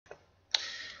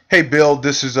Hey Bill,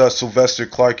 this is Sylvester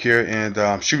Clark here, and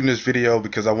I'm shooting this video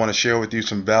because I want to share with you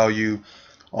some value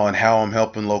on how I'm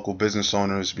helping local business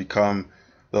owners become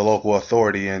the local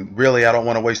authority. And really, I don't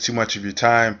want to waste too much of your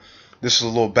time. This is a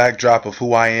little backdrop of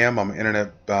who I am. I'm an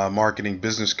internet marketing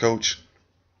business coach,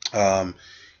 um,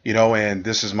 and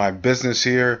this is my business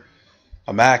here.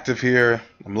 I'm active here.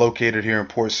 I'm located here in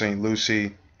Port St.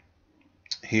 Lucie,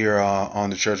 here on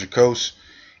the Treasure Coast.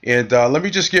 And let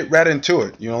me just get right into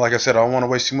it. Like I said, I don't want to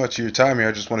waste too much of your time here.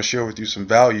 I just want to share with you some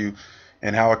value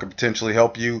and how I could potentially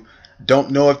help you. Don't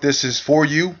know if this is for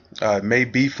you. It may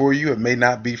be for you. It may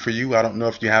not be for you. I don't know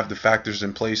if you have the factors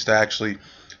in place to actually,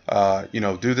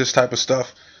 do this type of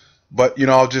stuff. But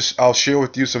I'll share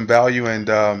with you some value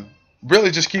and really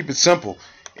just keep it simple.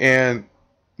 And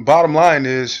bottom line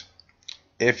is,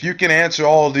 if you can answer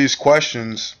all of these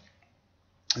questions,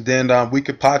 then we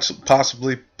could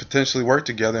possibly potentially work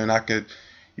together, and I could,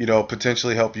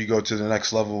 potentially help you go to the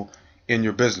next level in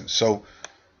your business. So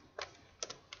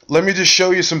let me just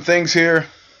show you some things here.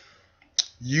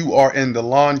 You are in the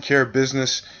lawn care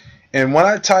business, and when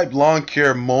I type lawn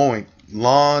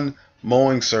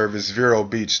mowing service Vero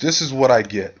Beach, this is what I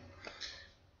get.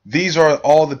 These are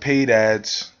all the paid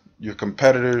ads. Your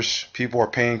competitors, people are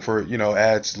paying for,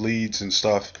 ads, leads, and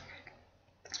stuff.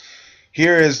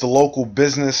 Here is the local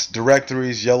business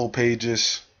directories, yellow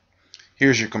pages.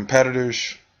 Here's your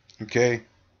competitors. Okay.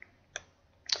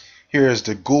 Here is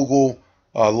the Google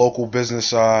local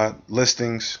business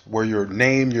listings, where your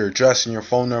name, your address, and your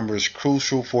phone number is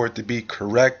crucial for it to be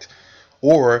correct,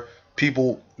 or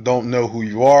people don't know who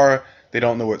you are. They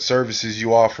don't know what services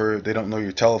you offer. They don't know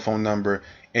your telephone number,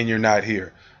 and you're not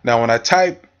here. Now, when I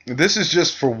type, this is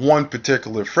just for one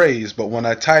particular phrase, but when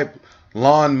I type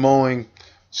lawn mowing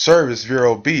service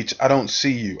Vero Beach, I don't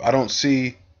see you. I don't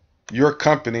see your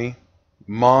company,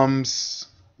 Mumm's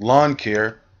Lawn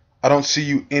Care. I don't see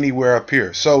you anywhere up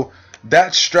here. So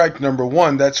that's strike number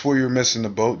one. That's where you're missing the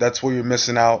boat. That's where you're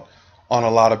missing out on a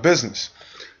lot of business.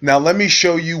 Now let me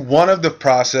show you one of the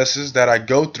processes that I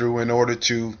go through in order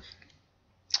to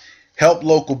help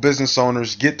local business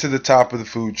owners get to the top of the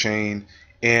food chain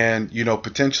and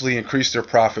potentially increase their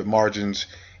profit margins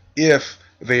if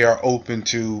they are open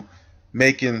to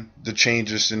making the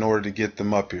changes in order to get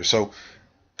them up here. So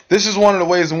this is one of the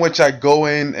ways in which I go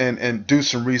in and do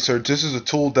some research. This is a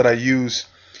tool that I use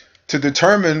to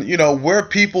determine, what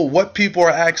people are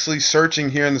actually searching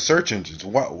here in the search engines.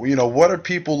 What are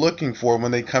people looking for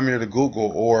when they come here to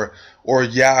Google or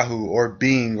Yahoo or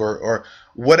Bing or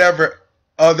whatever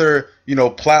other,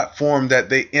 platform that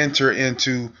they enter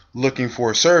into looking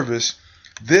for a service.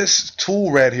 This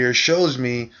tool right here shows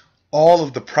me all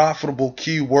of the profitable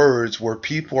keywords where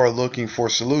people are looking for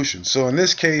solutions. So in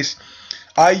this case,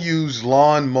 I use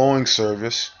lawn mowing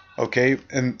service, okay,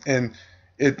 and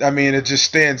it just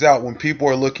stands out when people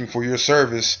are looking for your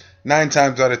service. 9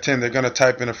 times out of 10, they're going to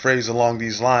type in a phrase along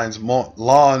these lines,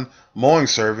 lawn mowing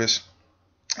service,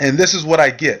 and this is what I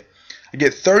get. I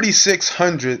get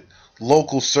 3,600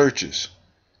 local searches.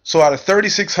 So out of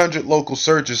 3,600 local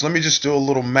searches, let me just do a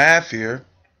little math here,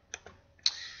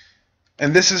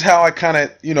 and this is how I kind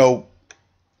of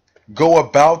go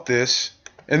about this.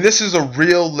 And this is a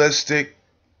realistic,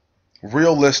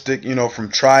 from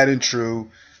tried and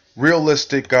true,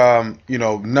 realistic,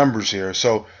 numbers here.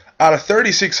 So out of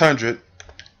 3,600,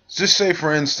 just say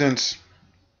for instance,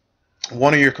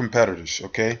 one of your competitors,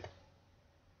 okay?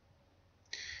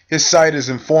 His site is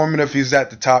informative. He's at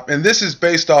the top, and this is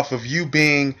based off of you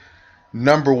being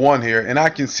number one here. And I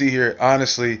can see here,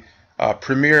 honestly,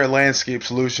 Premier Landscape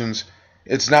Solutions.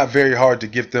 It's not very hard to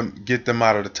get them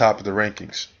out of the top of the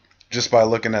rankings just by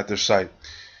looking at their site.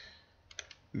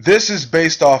 This is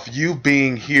based off you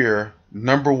being here,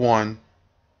 number one,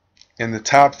 in the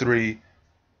top 3.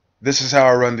 This is how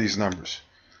I run these numbers.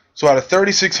 So out of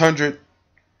 3,600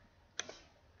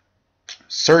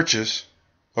 searches,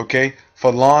 okay,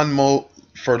 for lawn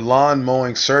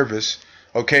mowing service,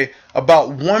 okay,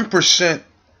 about 1%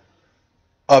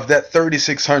 of that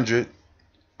 3,600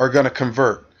 are going to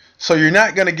convert. So you're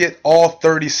not going to get all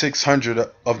 3,600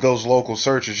 of those local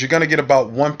searches. You're going to get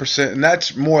about 1%, and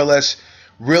that's more or less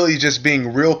really just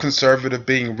being real conservative,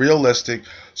 being realistic.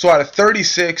 So out of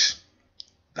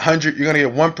 3,600, you're going to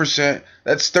get 1%.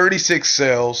 That's 36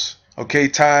 sales, okay,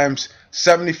 times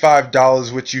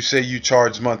 $75, which you say you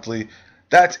charge monthly.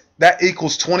 That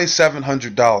equals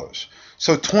 $2,700.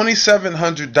 So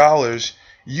 $2,700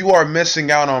 you are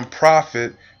missing out on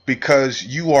profit because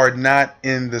you are not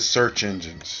in the search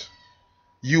engines.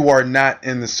 You are not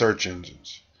in the search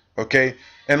engines. Okay?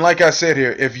 And like I said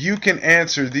here, if you can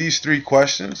answer these 3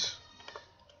 questions,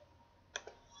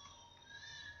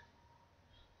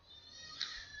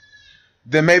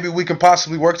 then maybe we can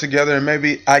possibly work together, and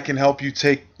maybe I can help you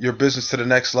take your business to the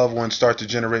next level and start to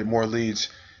generate more leads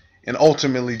and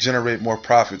ultimately generate more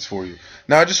profits for you.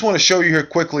 Now, I just want to show you here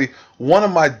quickly one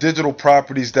of my digital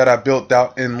properties that I built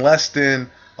out in less than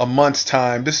a month's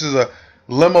time. This is a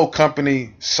limo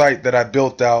company site that I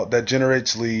built out that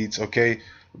generates leads. Okay,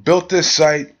 built this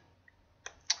site.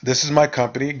 This is my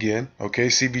company again. Okay,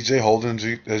 CBJ Holdings,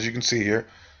 as you can see here.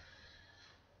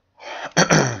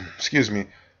 Excuse me.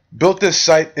 Built this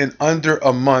site in under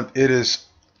a month. It is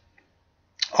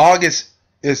August.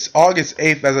 It's August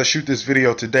 8th as I shoot this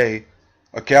video today.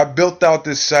 Okay, I built out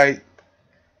this site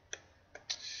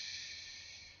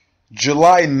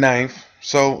July 9th.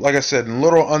 So, like I said, in a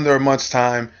little under a month's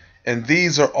time. And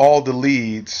these are all the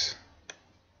leads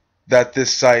that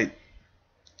this site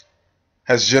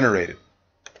has generated.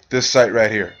 This site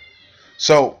right here.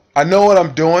 So, I know what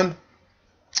I'm doing.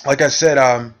 Like I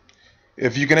said,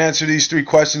 if you can answer these 3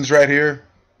 questions right here,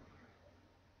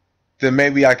 then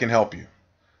maybe I can help you.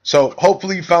 So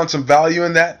hopefully you found some value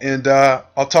in that, and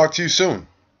I'll talk to you soon.